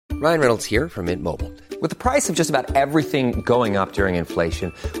Ryan Reynolds here from Mint Mobile. With the price of just about everything going up during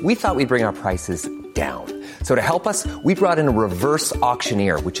inflation, we thought we'd bring our prices down. So to help us, we brought in a reverse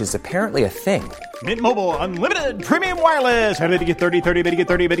auctioneer, which is apparently a thing. Mint Mobile Unlimited Premium Wireless. How to get 30, 30, bit to get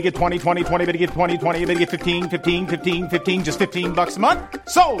 30, bit to get 20, 20, 20, bit to get 20, 20, bit to get 15, 15, 15, 15, just $15 a month?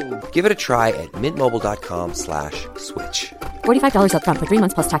 Sold! Give it a try at mintmobile.com/switch. $45 up front for 3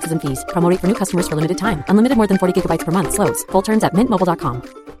 months plus taxes and fees. Promo rate for new customers for limited time. Unlimited more than 40 gigabytes per month. Slows full terms at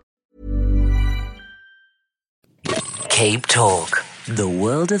mintmobile.com. Cape Talk, the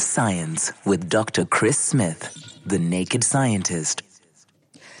world of science with Dr. Chris Smith, the naked scientist.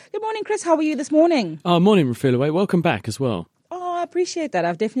 Good morning, Chris. How are you this morning? Oh, morning, Rafilaway. Welcome back as well. Oh, I appreciate that.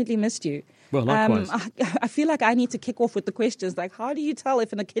 I've definitely missed you. Well, likewise. I feel like I need to kick off with the questions. Like, how do you tell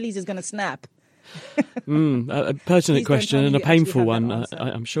if an Achilles is going to snap? A pertinent question and a painful one,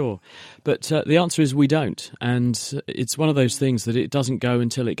 I'm sure. But the answer is we don't. And it's one of those things that it doesn't go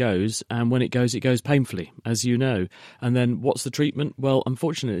until it goes. And when it goes painfully, as you know. And then what's the treatment? Well,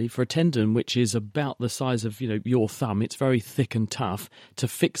 unfortunately, for a tendon, which is about the size of your thumb, it's very thick and tough. To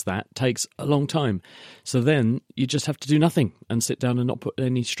fix that takes a long time. So then you just have to do nothing and sit down and not put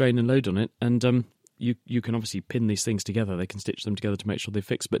any strain and load on it. And You can obviously pin these things together. They can stitch them together to make sure they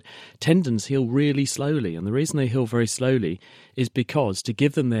fix. But tendons heal really slowly. And the reason they heal very slowly is because to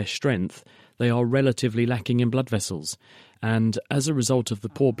give them their strength, they are relatively lacking in blood vessels. And as a result of the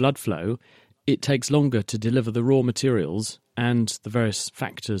poor blood flow, it takes longer to deliver the raw materials and the various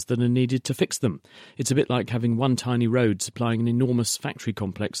factors that are needed to fix them. It's a bit like having one tiny road supplying an enormous factory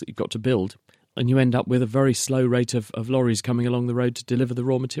complex that you've got to build. And you end up with a very slow rate of lorries coming along the road to deliver the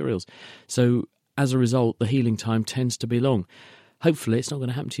raw materials. So as a result, the healing time tends to be long. Hopefully, it's not going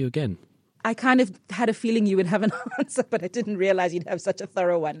to happen to you again. I kind of had a feeling you would have an answer, but I didn't realize you'd have such a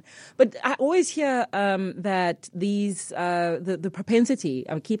thorough one. But I always hear that the propensity,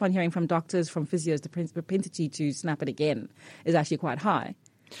 I keep on hearing from doctors, from physios, the propensity to snap it again is actually quite high.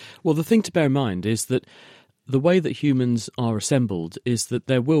 Well, the thing to bear in mind is that the way that humans are assembled is that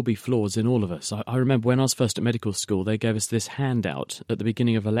there will be flaws in all of us. I remember when I was first at medical school, they gave us this handout at the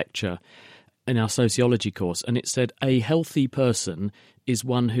beginning of a lecture in our sociology course, and it said a healthy person is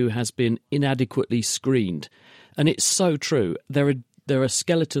one who has been inadequately screened. And it's so true. There are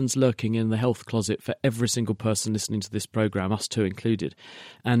skeletons lurking in the health closet for every single person listening to this programme, us two included.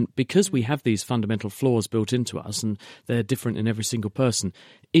 And because we have these fundamental flaws built into us, and they're different in every single person,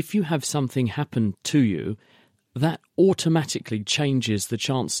 if you have something happen to you, that automatically changes the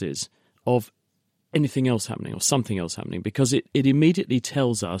chances of anything else happening or something else happening, because it immediately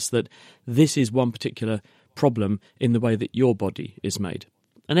tells us that this is one particular problem in the way that your body is made.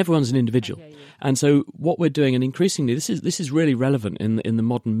 And everyone's an individual. And so what we're doing, and increasingly this is really relevant in the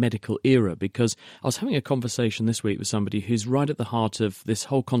modern medical era, because I was having a conversation this week with somebody who's right at the heart of this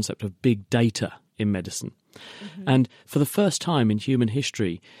whole concept of big data in medicine. Mm-hmm. And for the first time in human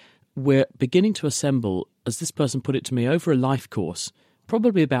history, we're beginning to assemble, as this person put it to me, over a life course,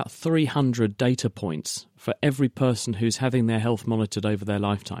 probably about 300 data points for every person who's having their health monitored over their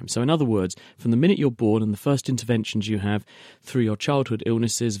lifetime. So in other words, from the minute you're born and the first interventions you have through your childhood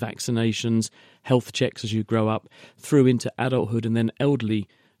illnesses, vaccinations, health checks as you grow up, through into adulthood and then elderly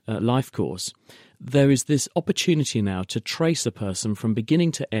life course, there is this opportunity now to trace a person from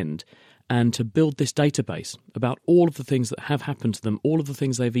beginning to end and to build this database about all of the things that have happened to them, all of the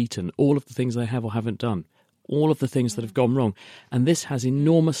things they've eaten, all of the things they have or haven't done, all of the things that have gone wrong. And this has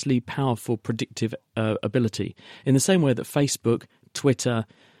enormously powerful predictive ability, in the same way that Facebook, Twitter,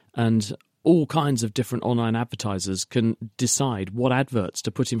 and all kinds of different online advertisers can decide what adverts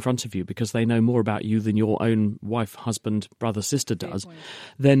to put in front of you because they know more about you than your own wife, husband, brother, sister does.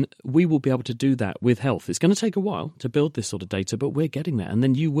 Then we will be able to do that with health. It's going to take a while to build this sort of data, but we're getting there. And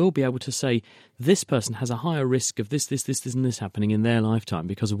then you will be able to say, this person has a higher risk of this, and this happening in their lifetime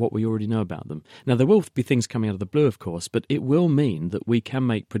because of what we already know about them. Now, there will be things coming out of the blue, of course, but it will mean that we can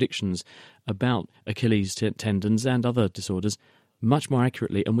make predictions about Achilles tendons and other disorders much more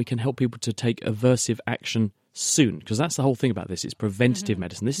accurately, and we can help people to take aversive action soon, because that's the whole thing about this. It's preventative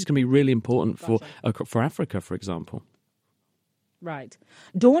medicine. This is going to be really important for Africa, for example. Right.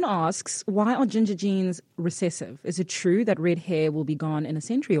 Dawn asks, why are ginger genes recessive? Is it true that red hair will be gone in a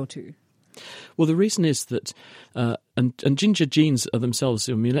century or two? Well, the reason is that, and ginger genes are themselves,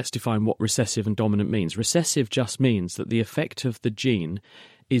 I mean, let's define what recessive and dominant means. Recessive just means that the effect of the gene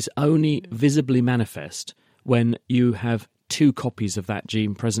is only visibly manifest when you have 2 copies of that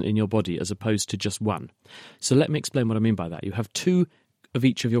gene present in your body as opposed to just one. So let me explain what I mean by that. You have 2 of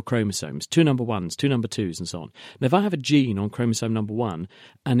each of your chromosomes, 2 number 1s, 2 number 2s, and so on. Now, if I have a gene on chromosome number 1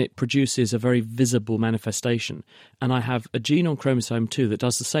 and it produces a very visible manifestation, and I have a gene on chromosome 2 that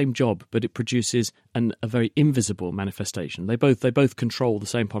does the same job, but it produces a very invisible manifestation, they both control the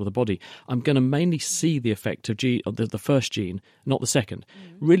same part of the body, I'm going to mainly see the effect of the first gene, not the second.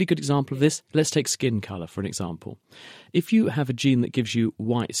 Really good example of this, let's take skin colour for an example. If you have a gene that gives you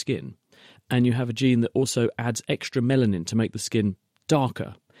white skin, and you have a gene that also adds extra melanin to make the skin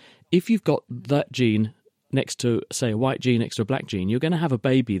darker, if you've got that gene next to, say, a white gene next to a black gene, you're going to have a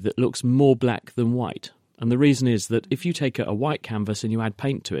baby that looks more black than white. And the reason is that if you take a white canvas and you add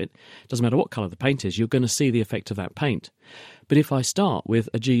paint to it, doesn't matter what colour the paint is, you're going to see the effect of that paint. But if I start with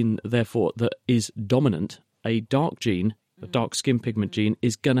a gene, therefore, that is dominant, a dark gene, a dark skin pigment gene,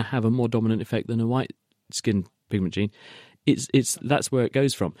 is going to have a more dominant effect than a white skin pigment gene. That's where it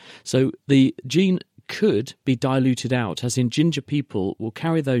goes from. So the gene could be diluted out, as in ginger people will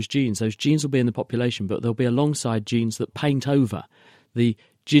carry those genes. Those genes will be in the population, but they'll be alongside genes that paint over the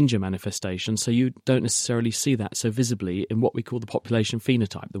ginger manifestation, so you don't necessarily see that so visibly in what we call the population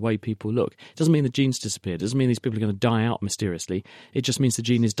phenotype, the way people look. It doesn't mean the genes disappeared. It doesn't mean these people are going to die out mysteriously. It just means the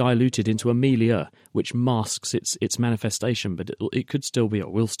gene is diluted into a milieu, which masks its manifestation, but it could still be,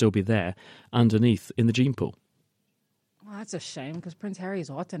 or will still be there underneath in the gene pool. Oh, that's a shame, because Prince Harry is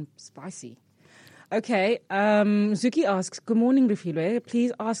hot and spicy. Okay, Zuki asks, good morning, Refilwe.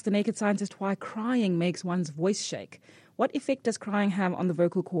 Please ask the Naked Scientist why crying makes one's voice shake. What effect does crying have on the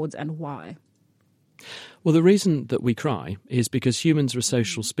vocal cords and why? Well, the reason that we cry is because humans are a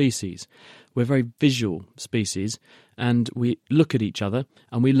social species. We're a very visual species, and we look at each other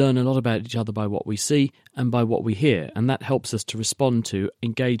and we learn a lot about each other by what we see and by what we hear, and that helps us to respond to,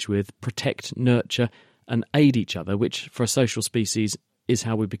 engage with, protect, nurture and aid each other, which for a social species is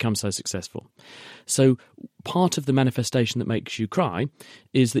how we become so successful. So part of the manifestation that makes you cry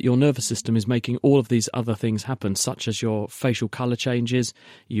is that your nervous system is making all of these other things happen, such as your facial colour changes,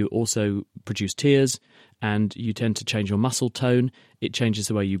 you also produce tears, and you tend to change your muscle tone, it changes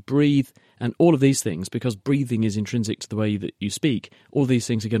the way you breathe, and all of these things, because breathing is intrinsic to the way that you speak, all these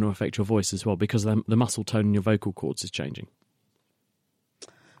things are going to affect your voice as well, because the muscle tone in your vocal cords is changing.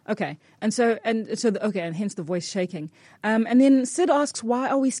 Okay, and hence the voice shaking. And then Sid asks, why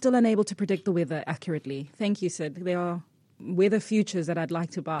are we still unable to predict the weather accurately? Thank you, Sid. There are weather futures that I'd like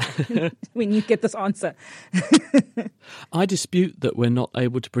to buy when you get this answer. I dispute that we're not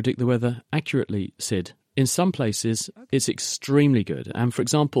able to predict the weather accurately, Sid. In some places, it's extremely good. And for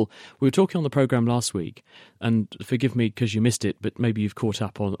example, we were talking on the programme last week, and forgive me because you missed it, but maybe you've caught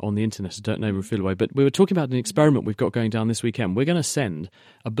up on the internet, I don't know, Refilwe, but we were talking about an experiment we've got going down this weekend. We're going to send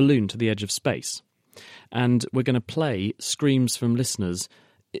a balloon to the edge of space, and we're going to play screams from listeners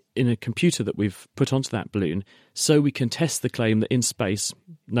in a computer that we've put onto that balloon, so we can test the claim that in space,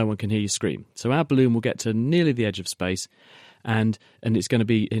 no one can hear you scream. So our balloon will get to nearly the edge of space, and it's going to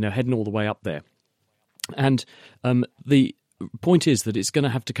be, heading all the way up there. And the point is that it's going to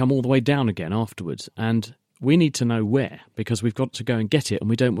have to come all the way down again afterwards, and we need to know where, because we've got to go and get it, and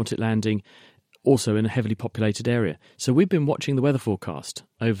we don't want it landing also in a heavily populated area. So we've been watching the weather forecast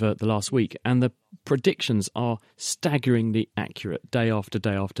over the last week, and the predictions are staggeringly accurate day after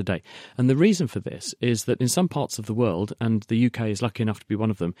day after day. And the reason for this is that in some parts of the world, and the UK is lucky enough to be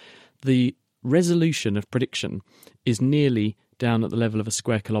one of them, the resolution of prediction is nearly down at the level of a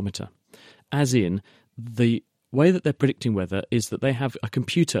square kilometre, as in the way that they're predicting weather is that they have a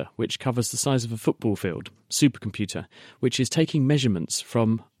computer which covers the size of a football field, supercomputer, which is taking measurements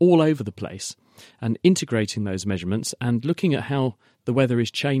from all over the place and integrating those measurements and looking at how the weather is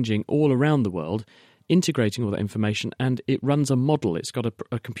changing all around the world, integrating all that information, and it runs a model. It's got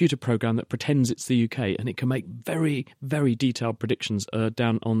a computer program that pretends it's the UK, and it can make very, very detailed predictions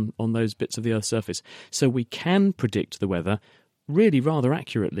down on those bits of the Earth's surface. So we can predict the weather really rather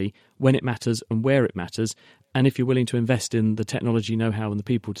accurately when it matters and where it matters, and if you're willing to invest in the technology, know-how and the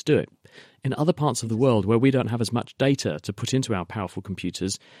people to do it. In other parts of the world where we don't have as much data to put into our powerful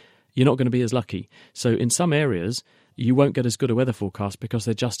computers, you're not going to be as lucky. So in some areas, you won't get as good a weather forecast because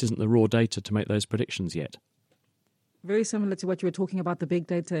there just isn't the raw data to make those predictions yet. Very similar to what you were talking about, the big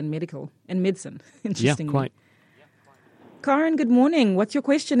data in medicine. Interestingly. Yeah, quite. Karen, good morning. What's your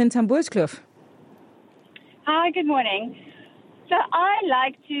question in Tamboerskloof? Hi, good morning. So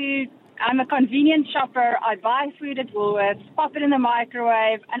I'm a convenience shopper. I buy food at Woolworths, pop it in the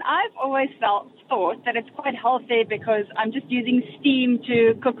microwave, and I've always thought that it's quite healthy because I'm just using steam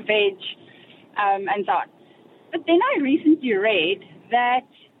to cook veg and so on. But then I recently read that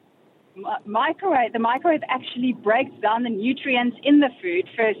the microwave actually breaks down the nutrients in the food,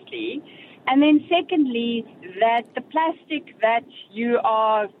 firstly, And then secondly, that the plastic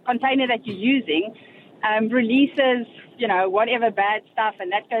container that you're using releases, whatever bad stuff,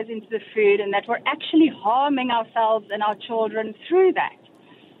 and that goes into the food, and that we're actually harming ourselves and our children through that.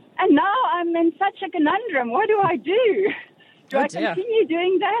 And now I'm in such a conundrum. What do I do? Do I continue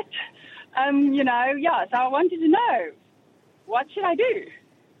doing that? So I wanted to know, what should I do?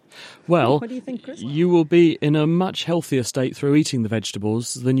 Well, what do you think, Chris? You will be in a much healthier state through eating the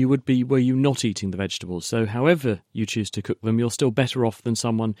vegetables than you would be were you not eating the vegetables. So however you choose to cook them, you're still better off than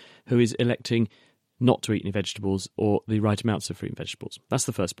someone who is electing not to eat any vegetables or the right amounts of fruit and vegetables. That's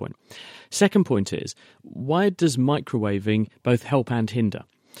the first point. Second point is, why does microwaving both help and hinder?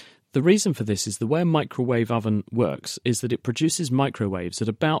 The reason for this is the way a microwave oven works is that it produces microwaves at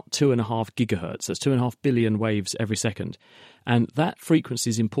about 2.5 gigahertz. That's 2.5 billion waves every second. And that frequency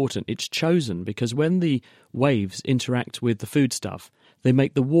is important. It's chosen because when the waves interact with the foodstuff, they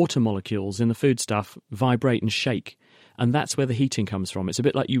make the water molecules in the foodstuff vibrate and shake. And that's where the heating comes from. It's a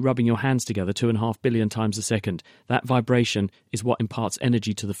bit like you rubbing your hands together 2.5 billion times a second. That vibration is what imparts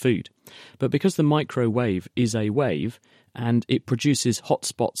energy to the food. But because the microwave is a wave and it produces hot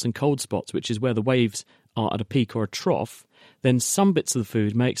spots and cold spots, which is where the waves are at a peak or a trough, then some bits of the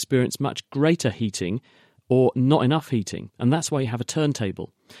food may experience much greater heating or not enough heating. And that's why you have a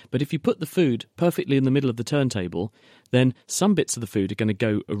turntable. But if you put the food perfectly in the middle of the turntable, then some bits of the food are going to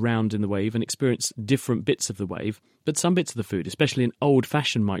go around in the wave and experience different bits of the wave. But some bits of the food, especially in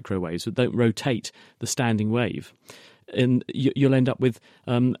old-fashioned microwaves that don't rotate the standing wave, and you'll end up with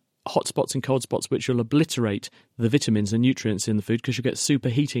hot spots and cold spots which will obliterate the vitamins and nutrients in the food because you'll get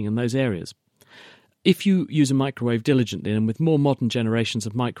superheating in those areas. If you use a microwave diligently and with more modern generations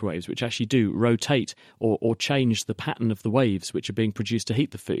of microwaves which actually do rotate or change the pattern of the waves which are being produced to heat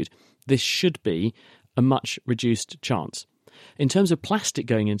the food, this should be a much reduced chance. In terms of plastic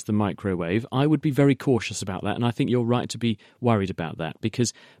going into the microwave, I would be very cautious about that, and I think you're right to be worried about that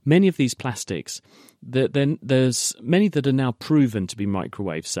because many of these plastics, there's many that are now proven to be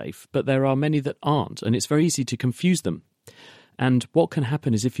microwave safe, but there are many that aren't, and it's very easy to confuse them. And what can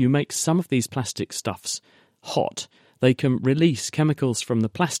happen is if you make some of these plastic stuffs hot, they can release chemicals from the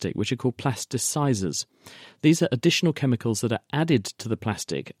plastic, which are called plasticizers. These are additional chemicals that are added to the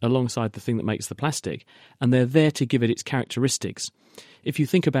plastic alongside the thing that makes the plastic, and they're there to give it its characteristics. If you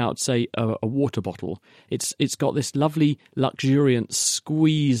think about, say, a water bottle, it's got this lovely, luxuriant,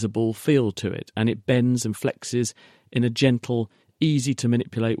 squeezable feel to it, and it bends and flexes in a gentle,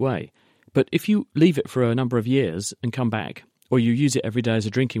 easy-to-manipulate way. But if you leave it for a number of years and come back, or you use it every day as a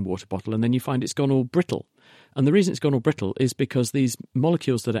drinking water bottle, and then you find it's gone all brittle. And the reason it's gone all brittle is because these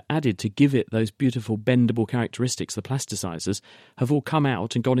molecules that are added to give it those beautiful bendable characteristics, the plasticizers, have all come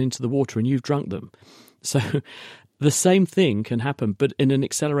out and gone into the water and you've drunk them. So the same thing can happen, but in an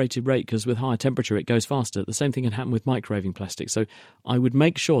accelerated rate, because with higher temperature it goes faster. The same thing can happen with microwaving plastics. So I would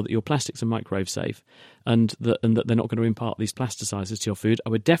make sure that your plastics are microwave safe and that they're not going to impart these plasticizers to your food. I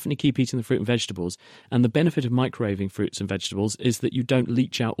would definitely keep eating the fruit and vegetables. And the benefit of microwaving fruits and vegetables is that you don't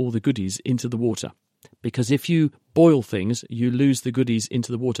leach out all the goodies into the water. Because if you boil things, you lose the goodies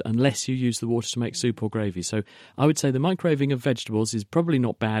into the water unless you use the water to make soup or gravy. So I would say the microwaving of vegetables is probably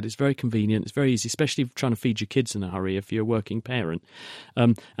not bad. It's very convenient. It's very easy, especially if trying to feed your kids in a hurry if you're a working parent.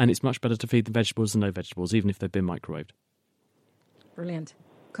 And it's much better to feed them vegetables than no vegetables, even if they've been microwaved. Brilliant.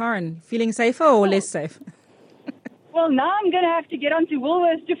 Karen, feeling safer or less safe? Well, now I'm going to have to get onto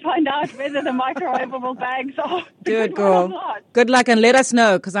Woolworths to find out whether the microwavable bags are good, girl. Good luck and let us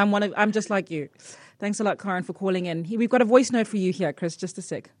know because I'm just like you. Thanks a lot, Karen, for calling in. We've got a voice note for you here, Chris. Just a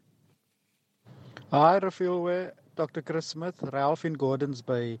sec. Hi, Rafielwe, Dr. Chris Smith, Ralph in Gordons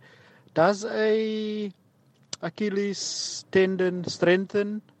Bay. Does a Achilles tendon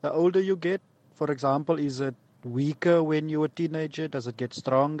strengthen the older you get? For example, is it weaker when you're a teenager? Does it get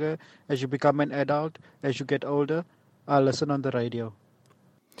stronger as you become an adult, as you get older? I'll listen on the radio.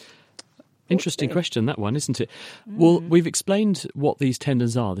 Interesting question, that one, isn't it? Well, we've explained what these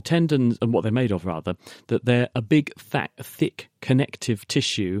tendons are. The tendons, and what they're made of, rather, that they're a big, fat, thick, connective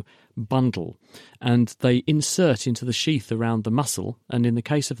tissue bundle, and they insert into the sheath around the muscle. And in the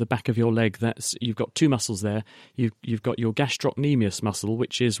case of the back of your leg, you've got two muscles there. You've got your gastrocnemius muscle,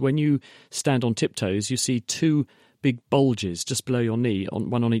 which is when you stand on tiptoes, you see two big bulges just below your knee,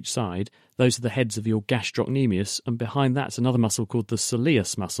 one on each side. Those are the heads of your gastrocnemius, and behind that's another muscle called the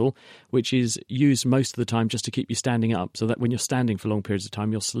soleus muscle, which is used most of the time just to keep you standing up, so that when you're standing for long periods of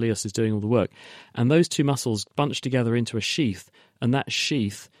time, your soleus is doing all the work. And those two muscles bunch together into a sheath, and that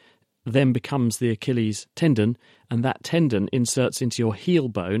sheath then becomes the Achilles tendon, and that tendon inserts into your heel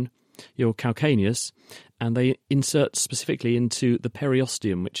bone, your calcaneus, and they insert specifically into the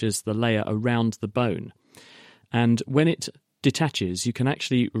periosteum, which is the layer around the bone. And when it detaches, you can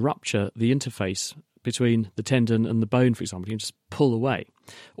actually rupture the interface between the tendon and the bone, for example. You can just pull away.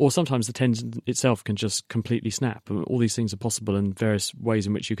 Or sometimes the tendon itself can just completely snap. All these things are possible in various ways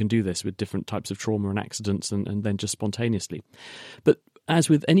in which you can do this with different types of trauma and accidents and then just spontaneously. But as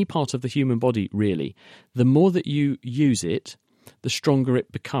with any part of the human body, really, the more that you use it, the stronger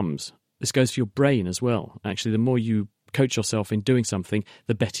it becomes. This goes for your brain as well. Actually, the more you coach yourself in doing something,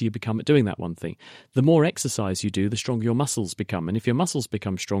 the better you become at doing that one thing. The more exercise you do, the stronger your muscles become. And if your muscles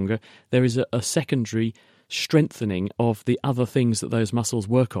become stronger, there is a secondary strengthening of the other things that those muscles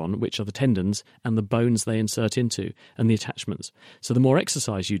work on, which are the tendons and the bones they insert into and the attachments. So the more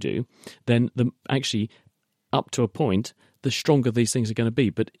exercise you do, then actually up to a point, the stronger these things are going to be.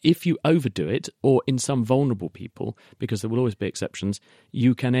 But if you overdo it, or in some vulnerable people, because there will always be exceptions,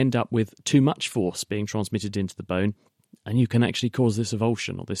 you can end up with too much force being transmitted into the bone, and you can actually cause this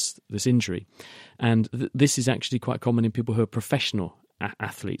avulsion or this injury. And this is actually quite common in people who are professional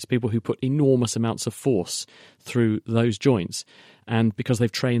athletes, people who put enormous amounts of force through those joints, and because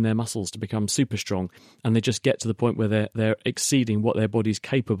they've trained their muscles to become super strong, and they just get to the point where they're exceeding what their body's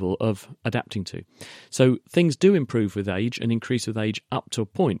capable of adapting to. So things do improve with age and increase with age up to a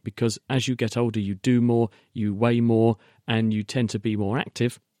point, because as you get older, you do more, you weigh more, and you tend to be more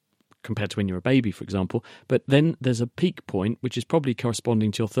active compared to when you're a baby, for example. But then there's a peak point, which is probably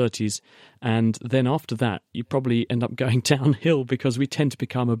corresponding to your 30s. And then after that, you probably end up going downhill, because we tend to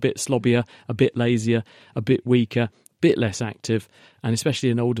become a bit slobbier, a bit lazier, a bit weaker, bit less active, and especially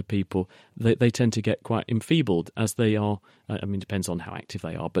in older people, they tend to get quite enfeebled as they are. I mean, it depends on how active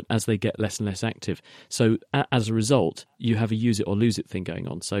they are, but as they get less and less active. So as a result, you have a use it or lose it thing going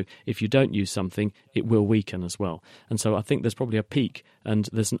on. So if you don't use something, it will weaken as well. And so I think there's probably a peak, and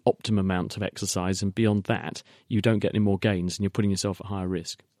there's an optimum amount of exercise, and beyond that, you don't get any more gains, and you're putting yourself at higher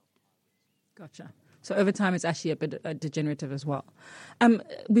risk. Gotcha. So over time, it's actually a bit degenerative as well.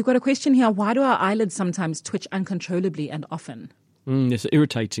 We've got a question here. Why do our eyelids sometimes twitch uncontrollably and often? It's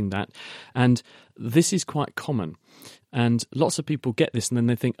irritating, that. And this is quite common. And lots of people get this and then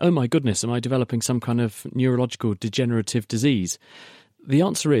they think, oh my goodness, am I developing some kind of neurological degenerative disease? The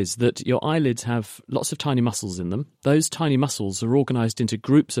answer is that your eyelids have lots of tiny muscles in them. Those tiny muscles are organised into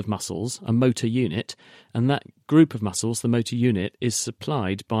groups of muscles, a motor unit, and that group of muscles, the motor unit, is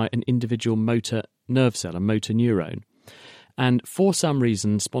supplied by an individual motor nerve cell, a motor neuron. And for some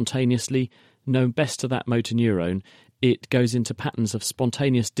reason, spontaneously, known best to that motor neuron, it goes into patterns of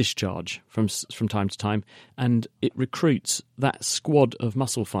spontaneous discharge from time to time, and it recruits that squad of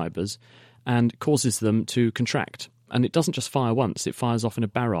muscle fibres and causes them to contract. And it doesn't just fire once, it fires off in a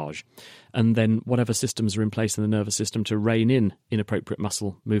barrage. And then whatever systems are in place in the nervous system to rein in inappropriate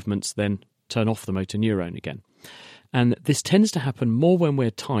muscle movements then turn off the motor neuron again. And this tends to happen more when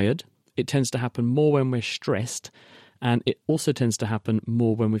we're tired, it tends to happen more when we're stressed, and it also tends to happen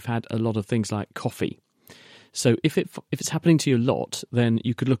more when we've had a lot of things like coffee. So if it's happening to you a lot, then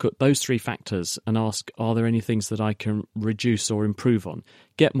you could look at those three factors and ask, are there any things that I can reduce or improve on?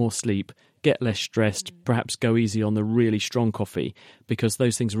 Get more sleep, get less stressed, perhaps go easy on the really strong coffee, because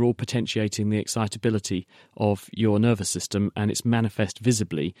those things are all potentiating the excitability of your nervous system, and it's manifest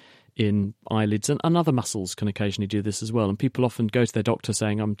visibly in eyelids, and other muscles can occasionally do this as well. And people often go to their doctor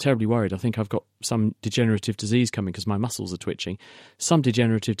saying, I'm terribly worried, I think I've got some degenerative disease coming because my muscles are twitching. Some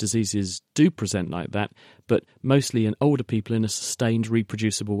degenerative diseases do present like that, but mostly in older people in a sustained,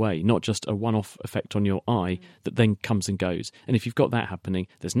 reproducible way, not just a one-off effect on your eye that then comes and goes. And if you've got that happening,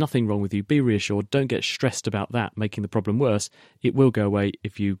 there's nothing wrong with you. Be reassured, don't get stressed about that making the problem worse. It will go away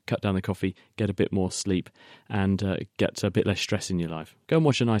if you cut down the coffee, get a bit more sleep, and get a bit less stress in your life. Go and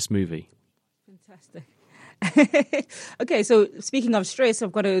watch a nice movie. Fantastic. Okay, so speaking of stress,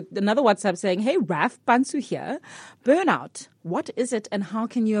 I've got another WhatsApp saying, hey, Raf, Bansu here. Burnout, what is it and how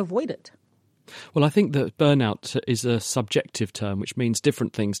can you avoid it? Well, I think that burnout is a subjective term, which means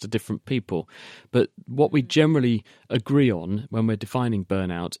different things to different people. But what we generally agree on when we're defining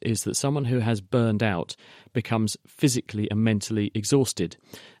burnout is that someone who has burned out becomes physically and mentally exhausted.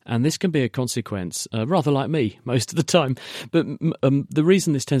 And this can be a consequence, rather like me most of the time. But the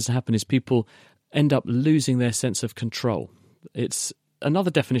reason this tends to happen is people end up losing their sense of control. It's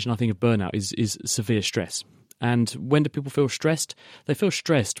another definition, I think, of burnout is severe stress. And when do people feel stressed? They feel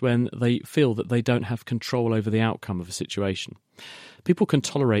stressed when they feel that they don't have control over the outcome of a situation. People can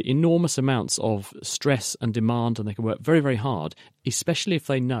tolerate enormous amounts of stress and demand, and they can work very, very hard, especially if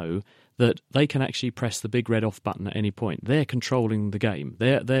they know that they can actually press the big red off button at any point. They're controlling the game.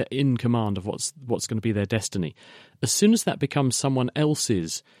 They're in command of what's going to be their destiny. As soon as that becomes someone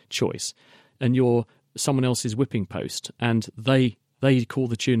else's choice, and you're someone else's whipping post and they call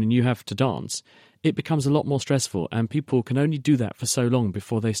the tune and you have to dance, it becomes a lot more stressful, and people can only do that for so long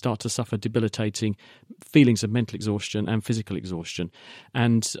before they start to suffer debilitating feelings of mental exhaustion and physical exhaustion.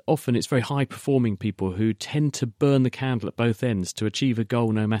 And often it's very high-performing people who tend to burn the candle at both ends to achieve a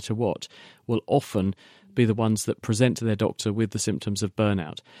goal no matter what, will often be the ones that present to their doctor with the symptoms of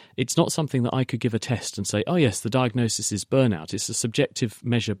burnout. It's not something that I could give a test and say, oh yes, the diagnosis is burnout. It's a subjective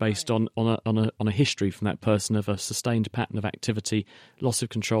measure based on a history from that person of a sustained pattern of activity, loss of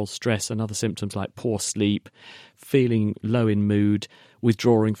control, stress, and other symptoms like poor sleep, feeling low in mood,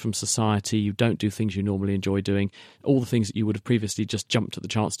 withdrawing from society, you don't do things you normally enjoy doing, all the things that you would have previously just jumped at the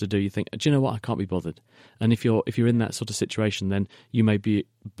chance to do, you think, do you know what, I can't be bothered. And if you're in that sort of situation, then you may be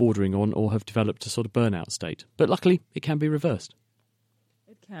bordering on or have developed a sort of burnout state. But luckily, it can be reversed.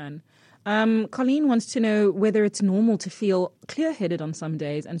 It can. Colleen wants to know whether it's normal to feel clear-headed on some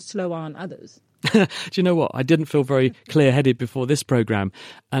days and slower on others. Do you know what? I didn't feel very clear-headed before this programme.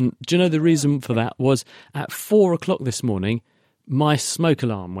 And do you know the reason for that was at 4 o'clock this morning, my smoke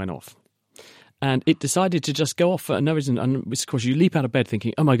alarm went off. And it decided to just go off for no reason. And of course, you leap out of bed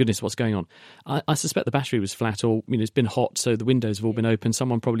thinking, oh my goodness, what's going on? I suspect the battery was flat, or it's been hot, so the windows have all been open.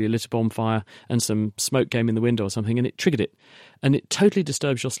 Someone probably lit a bonfire and some smoke came in the window or something, and it triggered it. And it totally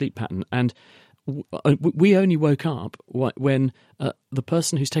disturbs your sleep pattern. And we only woke up when the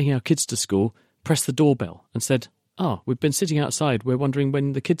person who's taking our kids to school pressed the doorbell and said, oh, we've been sitting outside. We're wondering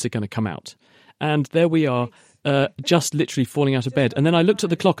when the kids are going to come out. And there we are. Just literally falling out of bed. And then I looked at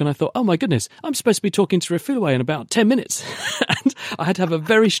the clock and I thought, oh my goodness, I'm supposed to be talking to Refilaway in about 10 minutes. And I had to have a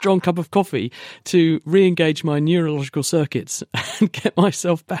very strong cup of coffee to re-engage my neurological circuits and get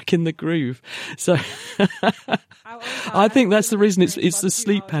myself back in the groove. So I think that's the reason it's the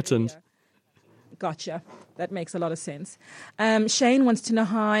sleep patterns. Gotcha. That makes a lot of sense. Shane wants to know,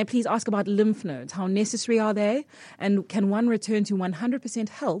 hi, please ask about lymph nodes. How necessary are they? And can one return to 100%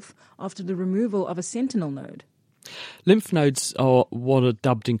 health after the removal of a sentinel node? Lymph nodes are what are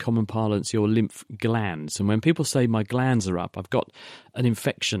dubbed in common parlance your lymph glands. And when people say my glands are up, I've got an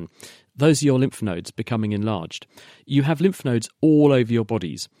infection, those are your lymph nodes becoming enlarged. You have lymph nodes all over your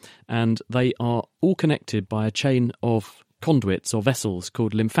bodies, and they are all connected by a chain of conduits or vessels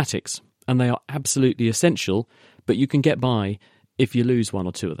called lymphatics. And they are absolutely essential, but you can get by if you lose one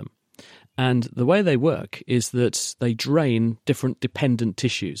or two of them. And the way they work is that they drain different dependent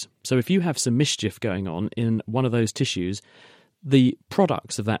tissues. So if you have some mischief going on in one of those tissues, the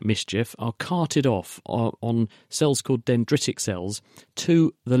products of that mischief are carted off on cells called dendritic cells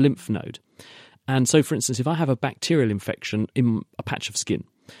to the lymph node. And so, for instance, if I have a bacterial infection in a patch of skin,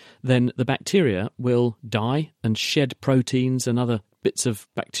 then the bacteria will die and shed proteins and other bits of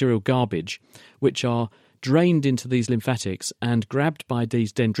bacterial garbage, which are drained into these lymphatics and grabbed by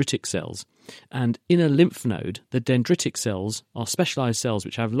these dendritic cells. And in a lymph node, the dendritic cells are specialised cells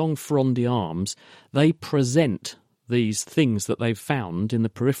which have long frondy arms. They present these things that they've found in the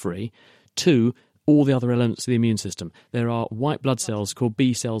periphery to all the other elements of the immune system. There are white blood cells called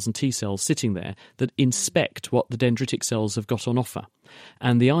B cells and T cells sitting there that inspect what the dendritic cells have got on offer.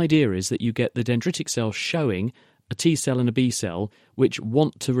 And the idea is that you get the dendritic cells showing a T cell and a B cell which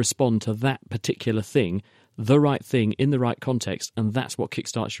want to respond to that particular thing, the right thing in the right context, and that's what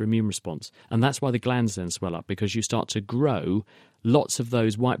kickstarts your immune response. And that's why the glands then swell up, because you start to grow lots of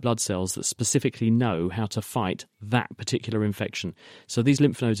those white blood cells that specifically know how to fight that particular infection. So these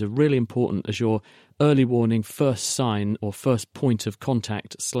lymph nodes are really important as your early warning, first sign or first point of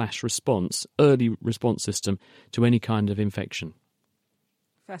contact / response, early response system to any kind of infection.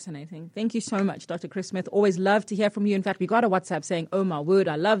 Fascinating. Thank you so much, Dr. Chris Smith. Always love to hear from you. In fact, we got a WhatsApp saying, oh my word,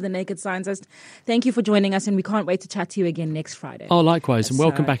 I love The Naked Scientist. Thank you for joining us, and we can't wait to chat to you again next Friday. Oh, likewise, and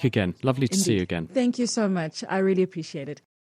welcome back again. Lovely to see you again. Thank you so much. I really appreciate it.